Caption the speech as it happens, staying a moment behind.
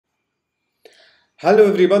Hello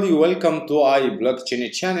everybody, welcome to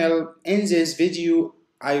iBlockchain channel. In this video,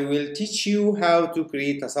 I will teach you how to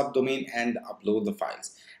create a subdomain and upload the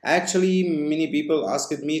files. Actually, many people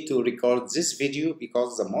asked me to record this video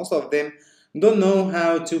because most of them don't know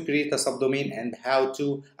how to create a subdomain and how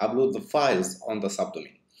to upload the files on the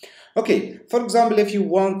subdomain. Okay, for example, if you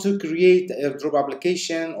want to create a airdrop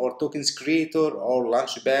application or tokens creator or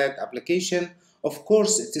launchpad application, of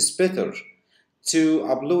course it is better to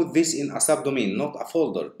upload this in a subdomain, not a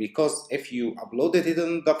folder, because if you uploaded it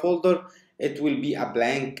in the folder, it will be a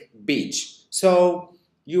blank page. So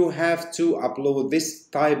you have to upload this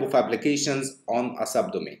type of applications on a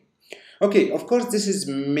subdomain. Okay, of course, this is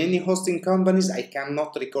many hosting companies. I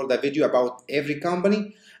cannot record a video about every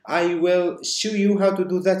company. I will show you how to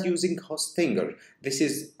do that using Hostinger. This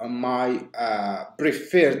is my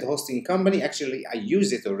preferred hosting company. Actually, I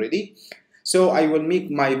use it already. So I will make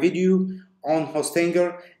my video on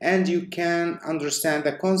Hostinger and you can understand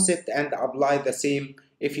the concept and apply the same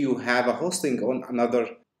if you have a hosting on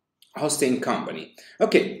another hosting company.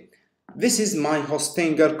 Okay, this is my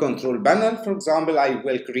Hostinger control panel. For example, I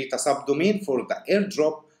will create a subdomain for the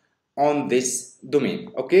airdrop on this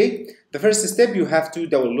domain. Okay, the first step, you have to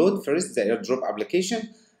download first the airdrop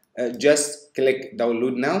application. Just click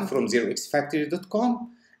download now from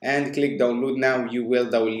 0xfactory.com and click download now. You will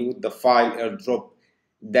download the file airdrop-ui.zip.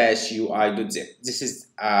 This is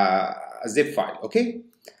a zip file. Okay,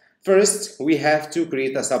 first we have to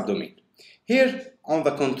create a subdomain. Here on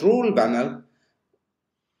the control panel,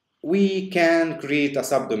 we can create a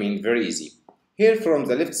subdomain very easy. Here from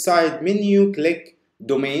the left side menu, click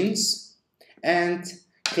domains and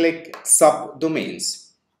click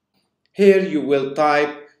subdomains. Here you will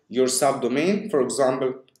type your subdomain, for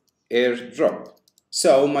example, airdrop.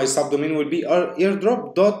 So my subdomain will be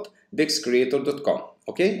airdrop.dexcreator.com.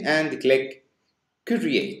 Okay, and click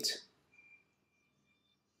create.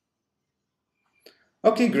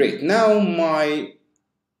 Okay, great. Now my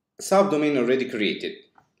subdomain already created.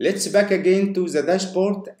 Let's back again to the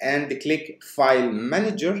dashboard and click File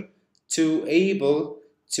Manager to able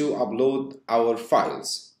to upload our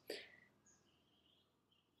files.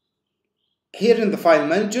 Here in the File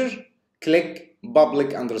Manager, click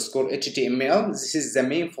public_html. This is the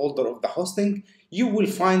main folder of the hosting. You will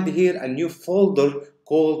find here a new folder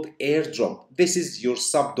called airdrop. This is your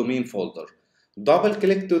subdomain folder. Double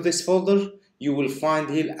click to this folder. You will find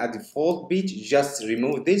here a default page. Just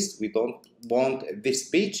remove this. We don't want this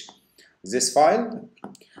page, this file.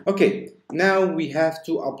 Okay, now we have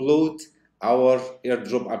to upload our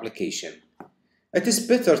airdrop application. It is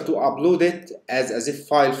better to upload it as a zip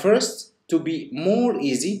file first to be more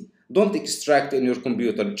easy. Don't extract in your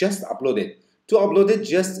computer, just upload it. To upload it,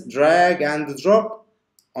 just drag and drop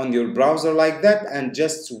on your browser like that and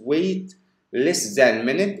just wait less than a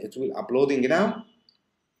minute. It will uploading now.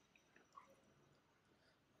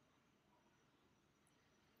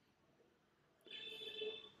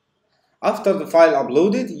 After the file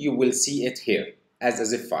uploaded, you will see it here as a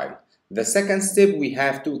zip file. The second step, we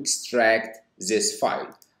have to extract this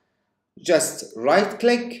file. Just right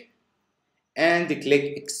click and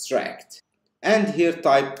click extract. And here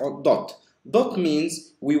type dot. Dot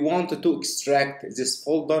means we want to extract this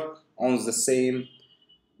folder on the same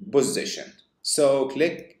position. So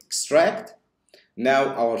click extract.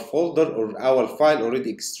 Now our folder or our file already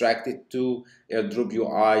extracted to airdrop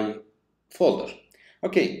UI folder.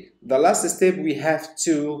 Okay, the last step, we have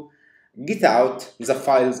to get out the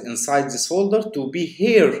files inside this folder to be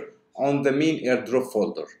here on the main airdrop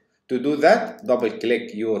folder. To do that, double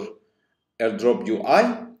click your airdrop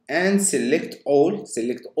UI and select all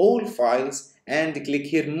files and click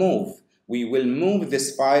here move. We will move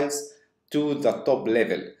these files to the top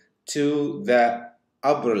level, to the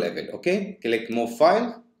upper level. Okay, click move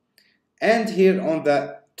file, and here on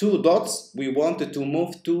the two dots we wanted to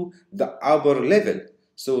move to the upper level,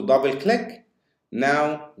 so double click.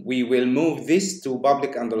 Now we will move this to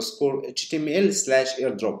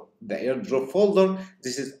public_html/airdrop, the airdrop folder.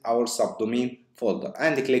 This is our subdomain folder,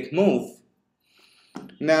 and click move.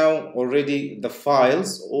 Now already the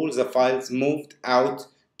files, all the files moved out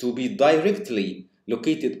to be directly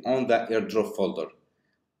located on the airdrop folder.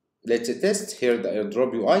 Let's test here the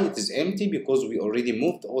airdrop UI. It is empty because we already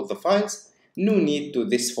moved all the files. No need to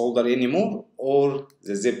this folder anymore, or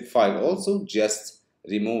the zip file also. Just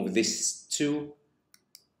remove these two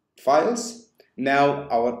files. Now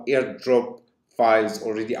our airdrop files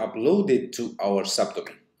already uploaded to our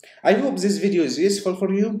subdomain. I hope this video is useful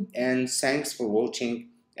for you, and thanks for watching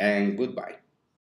and goodbye.